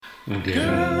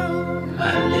Girl,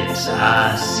 my lips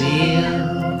are sealed.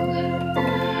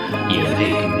 You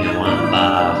make me want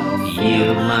barf.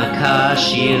 Yield my car,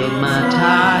 shield my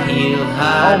tie, heel,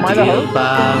 high am I the deal, host?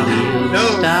 bar wheel, No,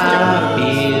 star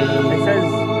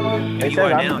field. It You says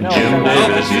are I'm now no. Jim it says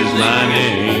I'm- Davis is my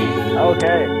name.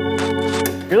 Okay.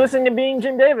 You're listening to Being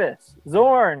Jim Davis.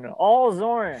 Zorn. All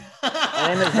Zorn.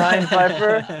 My name is Ryan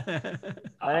Pfeiffer.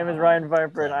 My name is Ryan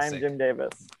Pfeiffer, and I'm Classic. Jim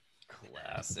Davis.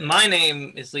 Classic. My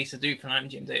name is Lisa Duke, and I'm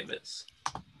Jim Davis.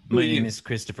 My name is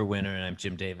Christopher Winter, and I'm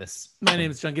Jim Davis. My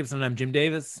name is John Gibson, and I'm Jim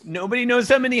Davis. Nobody knows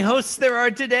how many hosts there are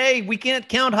today. We can't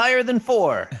count higher than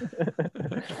 4.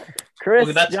 Chris,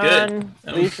 Well, that's John,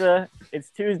 good. Lisa, it's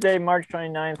Tuesday, March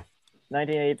 29th,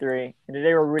 1983, and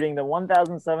today we're reading the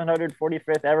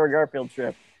 1,745th ever Garfield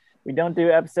trip. We don't do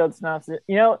episode synopsis.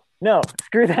 No,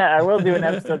 screw that. I will do an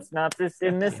episode synopsis.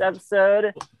 In this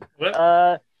episode,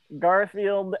 What?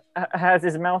 Garfield has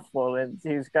his mouth full, and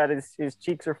he's got his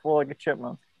cheeks are full like a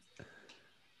chipmunk.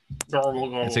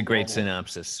 It's a great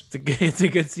synopsis. It's a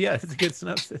good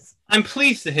synopsis. I'm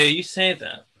pleased to hear you say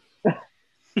that.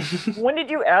 When did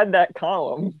you add that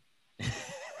column?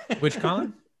 Which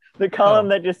column? The column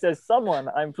that just says "Someone."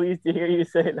 I'm pleased to hear you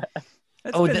say that.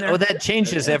 That's Oh, been there. that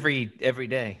changes every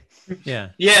day. Yeah.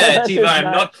 Yeah, That it's is either I'm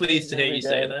not not pleased to hear you every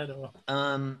say day. that,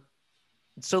 or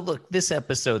So look, this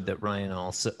episode that Ryan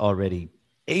also already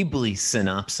ably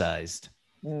synopsized.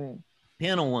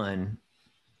 Panel 1,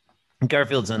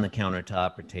 Garfield's on the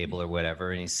countertop or table or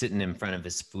whatever, and he's sitting in front of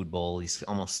his food bowl. He's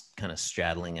almost kind of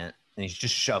straddling it, and he's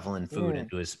just shoveling food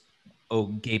into his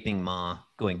gaping maw,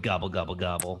 going gobble, gobble,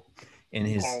 gobble. And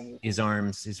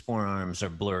his forearms are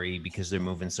blurry because they're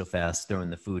moving so fast, throwing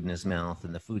the food in his mouth,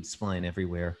 and the food's flying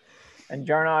everywhere. And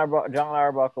John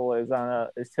Arbuckle is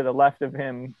to the left of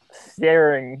him,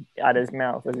 staring at his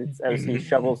mouth as he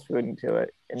shovels food into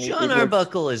it. And John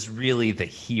Arbuckle is really the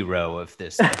hero of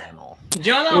this panel.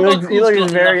 John He looks Arbuckle's got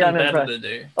very nothing better unimpressed.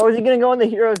 to do. Oh, is he gonna go on the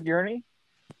hero's journey?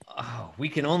 Oh, we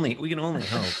can only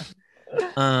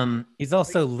hope. He's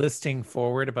also listing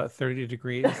forward about 30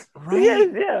 degrees. Right?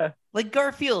 Yeah. Like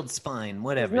Garfield's fine,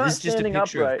 whatever. He's not This is just a standing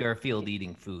picture upright. of Garfield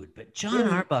eating food. But John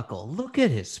Arbuckle, look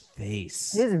at his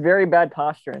face. He has very bad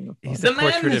posture in the film. He's The a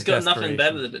man portrait has of got nothing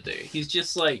desperation. better to do. He's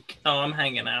just like, oh, I'm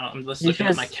hanging out. I'm just He's looking at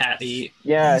just- my cat eat.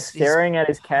 Yeah, His staring at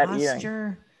his cat eating.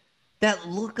 Posture, that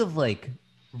look of like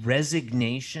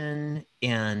resignation,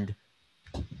 and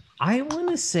I want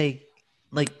to say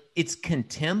like it's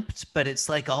contempt, but it's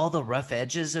like all the rough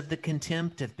edges of the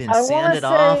contempt have been I wanna sanded say-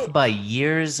 off by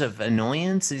years of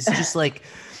annoyance. It's just like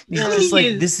he's No, just he like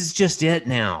is- this is just it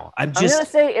now. I'm I'm gonna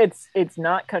just say it's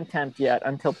not contempt yet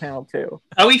until panel 2.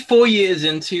 Are we 4 years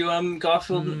into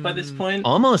Garfield by this point?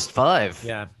 almost 5.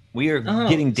 Yeah. We are Oh,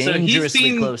 getting so he's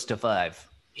dangerously been- close to 5.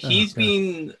 He's God.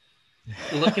 been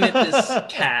looking at this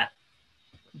cat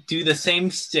do the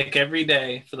same stick every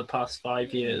day for the past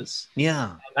 5 years.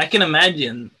 Yeah. I can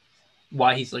imagine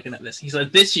why he's looking at this. He's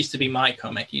like, this used to be my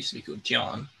comic. It used to be called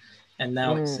John. And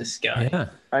now it's this guy. Yeah.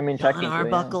 I mean, John technically,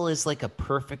 Arbuckle is like a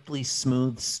perfectly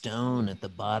smooth stone at the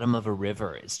bottom of a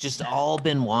river. It's just all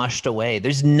been washed away.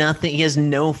 There's nothing. He has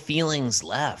no feelings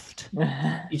left.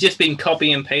 yeah. He's just been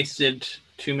copy and pasted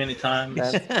too many times.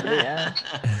 That's pretty, yeah.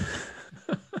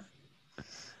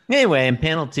 Anyway, in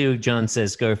panel 2, John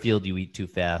says, Garfield, you eat too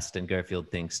fast. And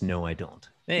Garfield thinks, no, I don't.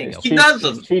 There you His go. He cheeks-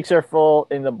 doesn't. His cheeks are full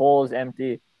and the bowl is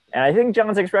empty. And I think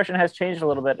John's expression has changed a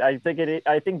little bit. I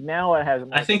think now it has.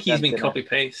 More I think he's been contempt in it.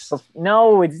 copy paste.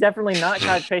 No, it's definitely not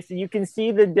copy pasted. You can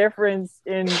see the difference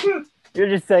in. You're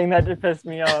just saying that to piss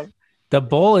me off. The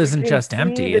bowl isn't can just see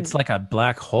empty. the- It's like a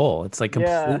black hole. It's like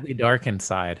Yeah. completely dark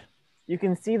inside. You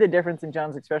can see the difference in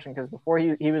John's expression because before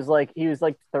he was like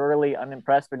thoroughly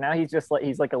unimpressed, but now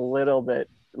he's like a little bit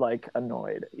like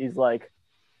annoyed. He's like,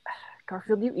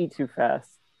 Garfield, you eat too fast.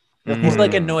 He's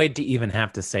like annoyed to even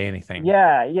have to say anything.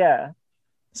 Yeah.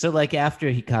 So, like, after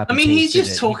he copied I mean, he's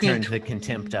just talking he turned to- the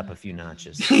contempt up a few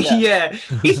notches. Yeah,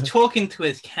 he's talking to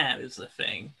his cat is the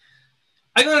thing.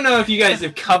 I don't know if you guys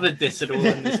have covered this at all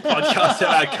in this podcast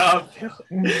about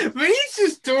Garfield, but he's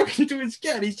just talking to his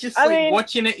cat. He's just I like mean-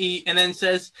 watching it eat and then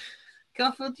says,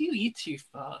 Garfield, you eat too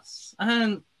fast.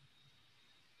 And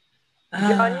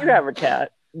John, you have a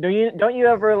cat. Don't you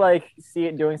ever like see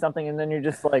it doing something and then you're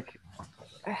just like,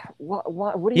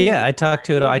 what do you? Yeah, I talk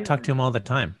to him all the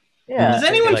time. Yeah. Does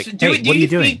anyone Like, do, hey, do what are you feed-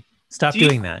 doing? Stop do you-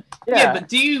 doing that. Yeah, but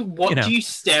do you You know. do you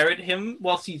stare at him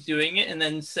whilst he's doing it and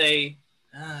then say,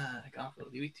 Garfield,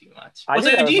 you eat too much? I do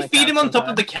Also, that do with you my feed cat him on top of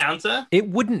sometimes. the counter? It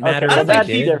wouldn't Okay, matter well, if I that's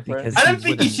did different. because I he don't think you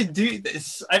wouldn't- should do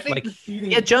this. I think Like-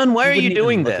 feeding Yeah, John, why are He you wouldn't even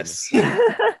doing look at this?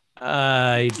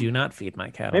 I do not feed my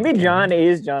cat. on Maybe the John counter.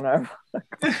 is John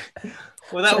Arbuckle.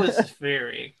 Well, that was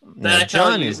theory. No, Then I tell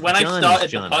John you, is- when I John is started the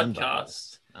John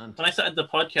Unbutler.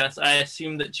 podcast, I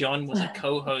assumed that John was a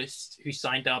co-host who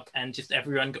signed up, and just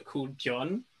everyone got called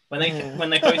John when they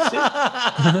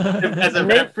hosted as a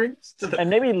reference to the. And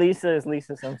maybe Lisa is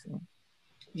Lisa Simpson.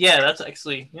 Yeah, that's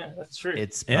true.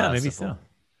 It's Yeah, possible. maybe so.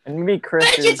 And maybe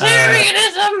Chris is.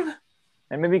 Vegetarianism.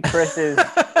 And maybe Chris is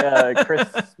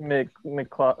Chris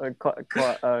McCloud.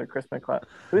 Chris McCloud.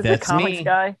 Who's That's the comics me.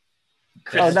 guy?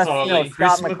 Chris Oh, that's Farley.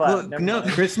 Scott McCloud. Never No,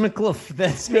 mind. Chris McClough.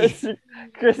 That's me.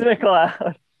 Chris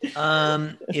McCloud.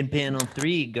 In panel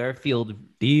 3, Garfield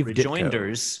Steve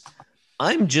rejoinders.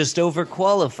 I'm just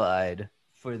overqualified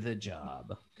for the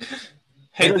job.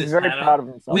 Hate He was this very panel. proud of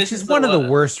himself. Which This is is one of the worst.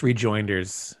 worst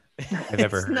rejoinders I've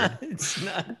ever heard.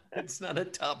 It's not a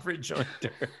top rejoinder.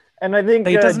 And I think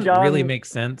Like, it doesn't John, really make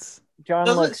sense. John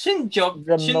looks Shouldn't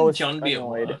the most John be at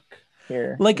annoyed work?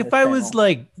 here. Like in if this I was panel.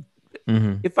 like,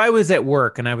 Mhm. if I was at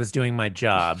work and I was doing my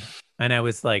job and I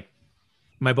was like,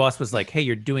 my boss was like, "Hey,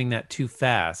 you're doing that too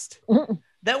fast."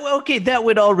 That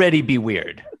would already be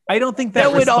weird. I don't think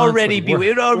That would response already be work. it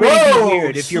would already Whoa! be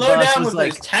weird if your Slow boss down was with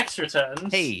like, those tax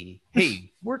returns. "Hey,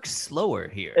 work slower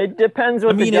here." It depends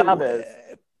what the job is.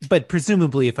 But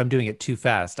presumably, if I'm doing it too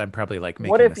fast, I'm probably like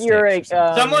making. What if you're mistakes or a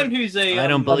something. Someone who's a I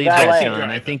don't um, believe valet. that, John.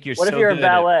 I think you're What so if you're a good at-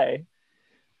 valet?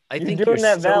 I You're think doing you're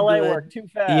that so valet good. work too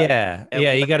fast. Yeah, at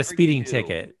yeah, you got whatever a speeding you do.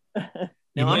 ticket.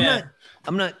 Now, Yeah.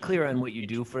 I'm not clear on what you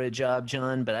do for a job,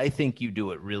 John, but I think you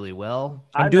do it really well.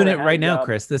 I'm I've doing it never had right a now, job.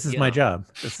 Chris. This is Yeah. my job.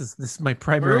 This is my We're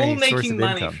primary all source making of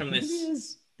money income. from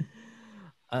this.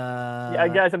 Yeah,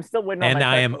 guys, I'm still waiting on And my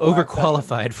I am text for the last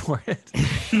overqualified for it.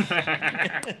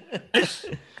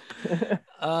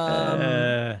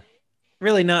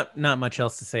 Really, not much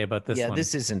else to say about this yeah, one.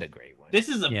 this isn't a great one. This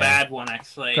is a Yeah. bad one,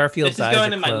 actually. Garfield's this is eyes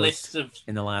going are in my closed list of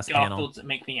in the last panel. Garfields that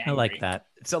make me I angry. like that.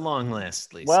 It's a long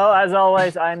list, Lisa. Well, as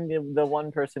always, I'm the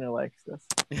one person who likes this.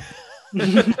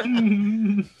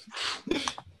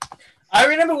 I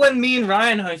remember when me and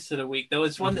Ryan hosted a week, there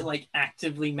was one that like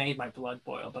actively made my blood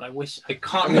boil, but I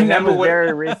can't I mean, that remember was what.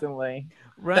 very recently.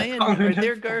 Ryan, I are remember.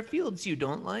 there Garfields you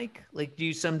don't like? Like, do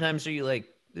you sometimes are you like,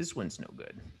 this one's no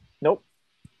good? Nope.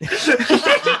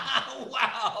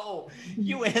 Wow,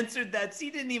 you answered that, so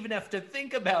you didn't even have to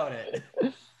think about it.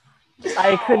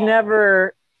 I could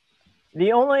never.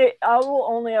 I will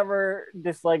only ever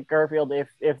dislike Garfield if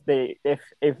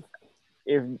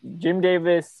Jim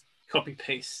Davis Copy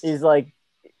paste. is like,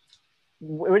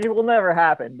 which will never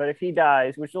happen. But if he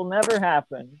dies, which will never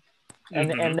happen, and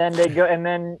then they go, and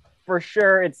then for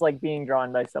sure it's like being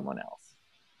drawn by someone else.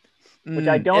 Which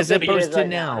I don't As think it opposed is to right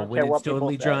now. I now, don't when care what it's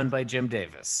totally people say. drawn by Jim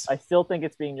Davis. I still think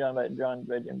it's being drawn by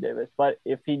Jim Davis. But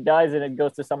if he dies and it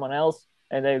goes to someone else,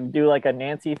 and they do like a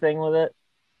Nancy thing with it.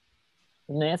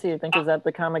 Nancy, I think is that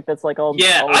the comic that's like all.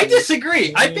 Yeah, all I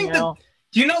disagree. I think know?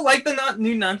 Do you not like the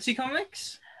new Nancy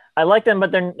comics? I like them,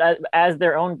 but they're as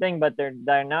their own thing. But they're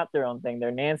not their own thing. They're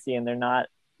Nancy, and they're not.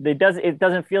 It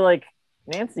doesn't feel like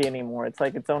Nancy anymore. It's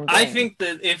like its own thing. I think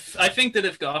that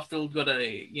if Garfield got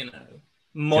a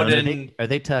modern. John, are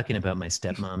they talking about my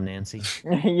stepmom, Nancy?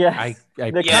 yes.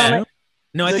 The Yeah. comic.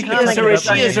 No, I the think comic that's is about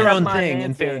about she has her own Stepmom thing, in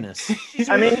Nancy. fairness.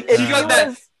 I mean, if She she got that-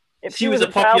 was, if she she was was a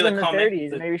a child popular in the comic 30s,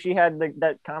 that- maybe she had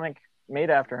that comic made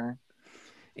after her.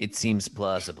 It seems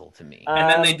plausible to me. And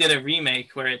then they Um, did a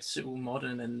remake where it's all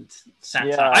modern and satire.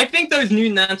 Yeah. I think those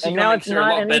new Nancy And now comics it's are a not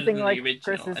lot better anything than like the original.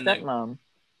 Chris's and they- stepmom.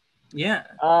 Yeah.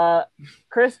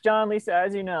 Chris, John, Lisa,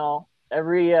 as you know,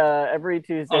 every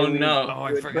Tuesday. Oh, we no. do Oh, I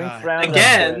a drinks forgot. roundup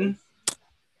Again. quiz.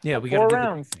 Yeah, we 4 got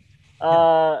rounds.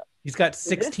 He's got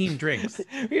 16 drinks.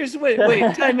 Here's what.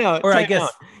 Wait, time out. Or I time guess-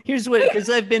 out. Here's what. Because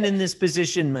I've been in this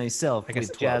position myself I guess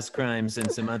with 12. Jazz Crimes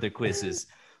and some other quizzes.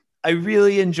 I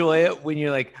really enjoy it when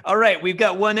you're like, all right, we've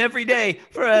got one every day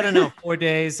for, I don't know, 4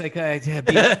 days. Like I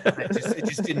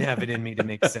just didn't have it in me to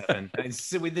make 7.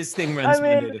 This thing runs I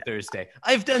mean, Monday to Thursday.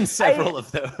 I've done several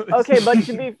of those. Okay, but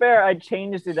to be fair, I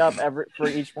changed it up for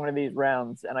each one of these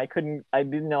rounds, and I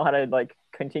didn't know how to like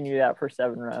continue that for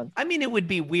 7 rounds. I mean, it would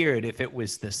be weird if it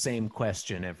was the same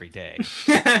question every day.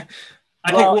 I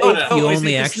Well, think it- what You is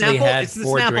only it the actually Snapple? had It's the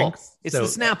 4 Snapple. drinks. It's the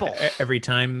Snapple. Every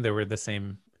time there were the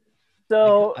same.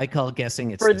 So I call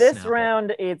guessing it's for the this Snapple.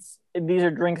 round, these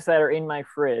are drinks that are in my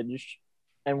fridge,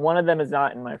 and one of them is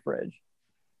not in my fridge.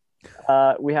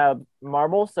 We have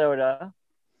marble soda,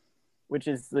 which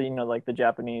is like the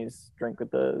Japanese drink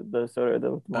with the soda,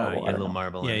 the marble. yeah, I don't little know.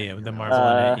 marble. Yeah, in yeah, it. with the marble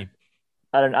in it. You-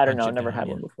 I don't Punch know. it I've never down, had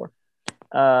yeah. one before.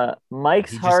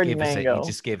 Mike's He just hard gave us mango. he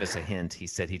just gave us a hint. He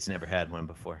said he's never had one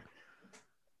before.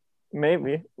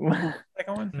 Maybe.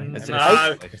 Second one? That's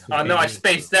No, it. oh no, I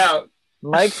spaced out.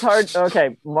 Mike's hard.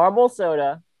 Okay, marble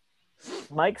soda.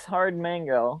 Mike's hard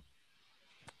mango.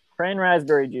 Crane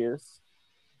raspberry juice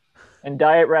and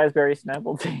Diet raspberry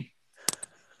Snapple tea.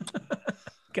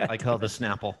 I call the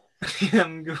Snapple.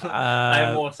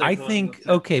 I'm also I going think with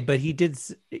that. okay, but he did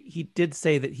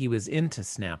say that he was into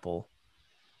Snapple.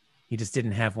 He just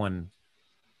didn't have one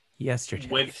yesterday.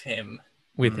 With him.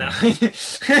 With No. him.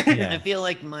 I Yeah. feel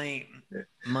like my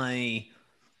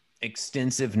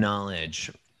extensive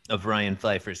knowledge of Ryan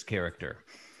Pfeiffer's character.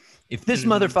 If this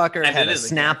motherfucker And had it a is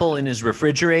a Snapple in his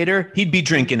refrigerator, he'd be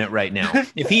drinking it right now.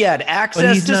 If he had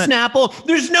access he's to not- Snapple,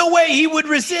 there's no way he would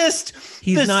resist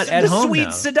He's not at home sweet now.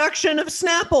 seduction of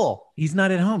Snapple. He's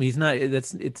not at home. He's not.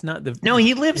 It's not the. No,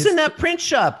 he lives his- in that print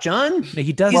shop, John. No,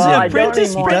 he doesn't. He's an I don't apprentice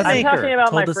anymore. I'm printmaker. talking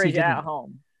about my Told us he fridge at didn't.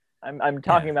 home. I'm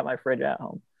talking about my fridge at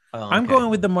home. Oh, I'm okay. going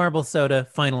with the marble soda.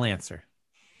 Final answer.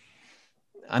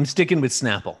 I'm sticking with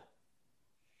Snapple.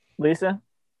 Lisa,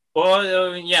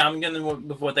 Well, yeah, I'm going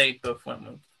with what they both went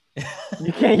with.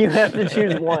 you can't. You have to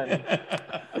choose one.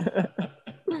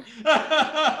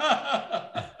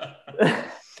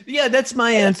 Yeah, that's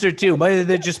my answer too. But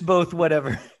they're just both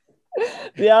whatever.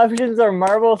 The options are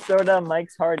marble soda,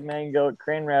 Mike's Hard Mango,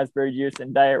 Crane raspberry juice,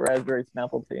 and Diet raspberry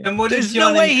Snapple tea. And what There's did no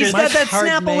John way and he's Chris, got that Hard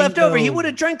Snapple left over. He mango. would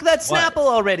have drank that What? Snapple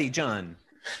already, John.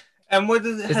 and what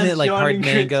did Isn't it like John hard and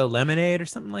Chris- mango lemonade or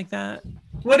something like that?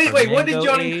 What did Mango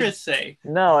John aid? and Chris say?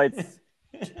 No,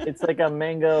 it's like a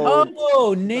mango, Oh,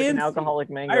 like Nancy! an alcoholic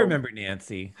mango. I remember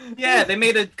Nancy. Yeah, they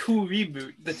made a cool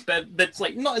reboot that's better. That's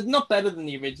like not better than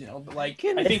the original, but like I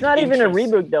It's think not even a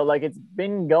interesting. reboot though. Like it's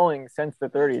been going since the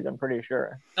 30s. I'm pretty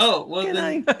sure. Oh well, Can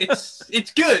then I-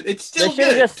 it's good. It's They still should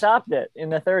have good. just stopped it in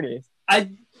the 30s I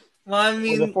or the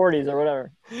mean, 40s or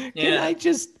whatever. Can yeah. I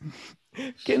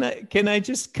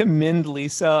just commend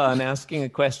Lisa on asking a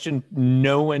question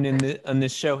no one on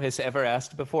this show has ever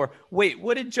asked before? Wait,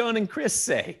 what did John and Chris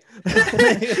say?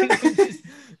 Just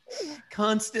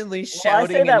constantly Well, I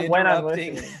shouting say that and when I'm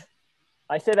interrupting. listening.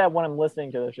 I say that when I'm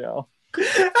listening to the show,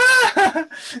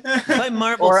 By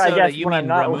marble or I soda, guess you when mean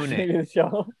I'm not listening Ramune. to the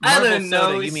show. I Marble don't know.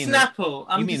 soda, you mean Snapple.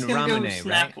 I'm mean just gonna go with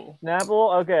Ramune, right? Snapple.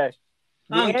 Snapple. Okay.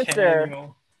 The I don't care answer.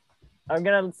 anymore. I'm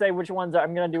gonna say which ones.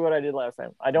 I'm gonna do what I did last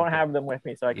time. I don't have them with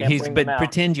me, so I can't bring But them out.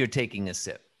 pretend you're taking a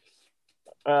sip.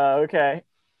 Okay.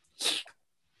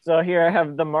 So here I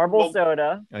have the marble Well-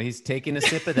 soda. Oh, he's taking a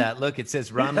sip of that. Look, it says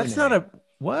Ramune. That's not a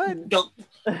what? Go,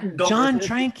 go John, for it.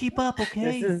 try and keep up,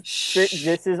 okay?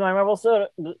 This is my marble soda.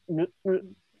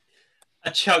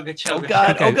 A chug, a chug. Oh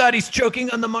God! Okay. Oh God! He's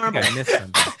choking on the I marble. think I missed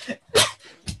something.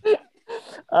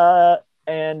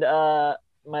 And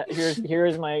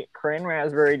here's my Crane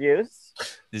raspberry juice.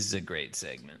 This is a great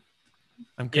segment.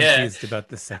 I'm Yeah. confused about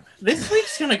this segment. This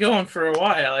week's gonna go on for a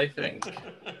while, I think.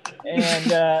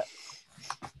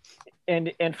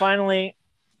 And finally,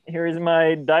 here's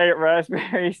my Diet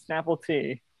raspberry Snapple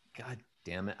tea. God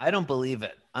damn it! I don't believe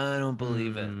it. I don't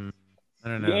believe it. I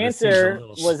don't know. The this seems a answer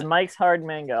little- was Mike's Hard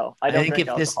Mango. I I don't think drink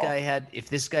if this alcohol. guy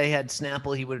had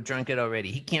Snapple, he would have drunk it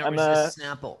already. He can't I'm resist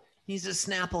Snapple. He's a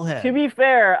Snapple head. To be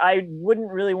fair, I wouldn't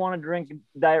really want to drink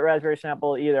Diet Raspberry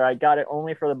Snapple either. I got it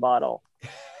only for the bottle.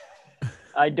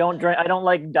 I don't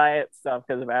like diet stuff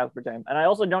because of aspartame, and I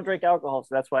also don't drink alcohol,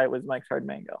 so that's why it was Mike's Hard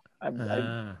Mango. I just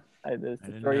to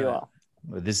didn't throw know you that. off.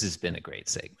 Well, this has been a great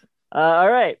segment.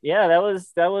 All right, yeah, that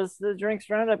was the Drinks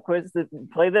Roundup quiz.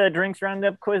 Play the Drinks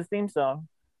Roundup quiz theme song.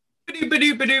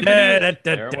 Ba-doo-ba-doo-ba-doo-ba-doo.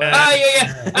 Da-da-da-da. Ah,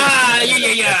 yeah. Ah,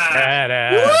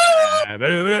 yeah.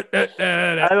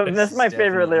 That's my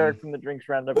favorite definitely- lyric from the Drinks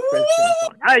Roundup quiz theme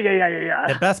song. Ah, yeah.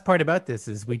 The best part about this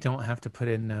is we don't have to put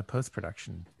in post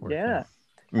production. Yeah.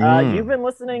 Mm. You've been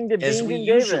listening to As Beans we and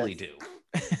Davis. usually do.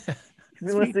 You've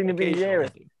been listening to Beans and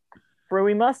Davis. For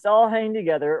we must all hang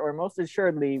together, or most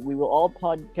assuredly, we will all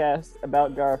podcast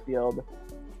about Garfield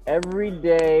every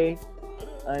day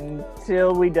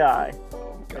until we die.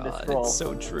 I just God, scroll. it's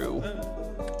so true.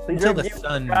 Please Until the review,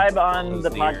 sun subscribe on blows the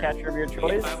the podcatcher of your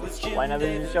choice. Why not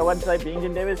visit the show website,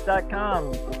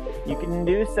 beansanddavis.com? You can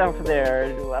do stuff there.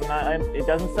 It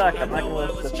doesn't suck. I'm not going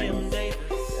to list the things.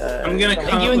 I'm gonna come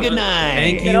come Thank you up and with good night.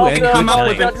 Thank You you can also and good come up follow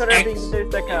with us an on Twitter at X.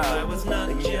 beansanddavis.com.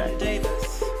 Thank you, guys.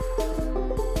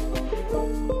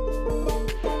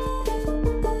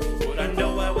 Would I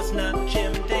know I was not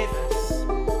Jim Davis?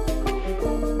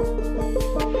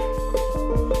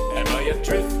 And are you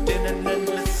drifting in an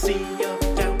endless sea of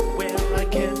doubt where I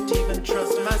can't even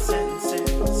trust my senses?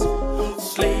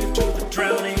 Slave to the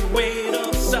drowning weight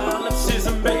of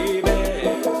solipsism, baby.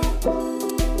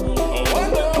 Oh, I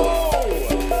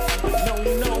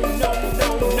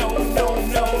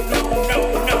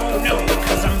know.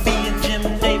 'Cause I'm being Jim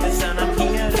Davis and I'm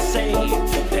here to say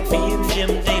that being Jim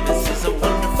Davis is a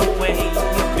wonderful way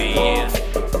to be.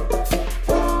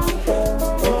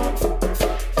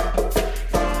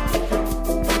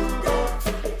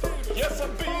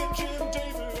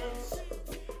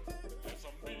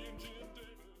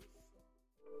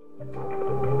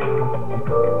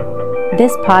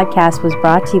 This podcast was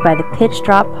brought to you by the Pitch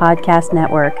Drop Podcast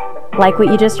Network. Like what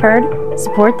you just heard?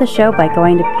 Support the show by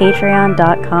going to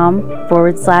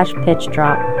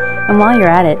patreon.com/pitchdrop. And while you're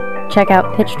at it, check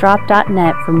out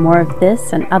pitchdrop.net for more of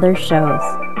this and other shows.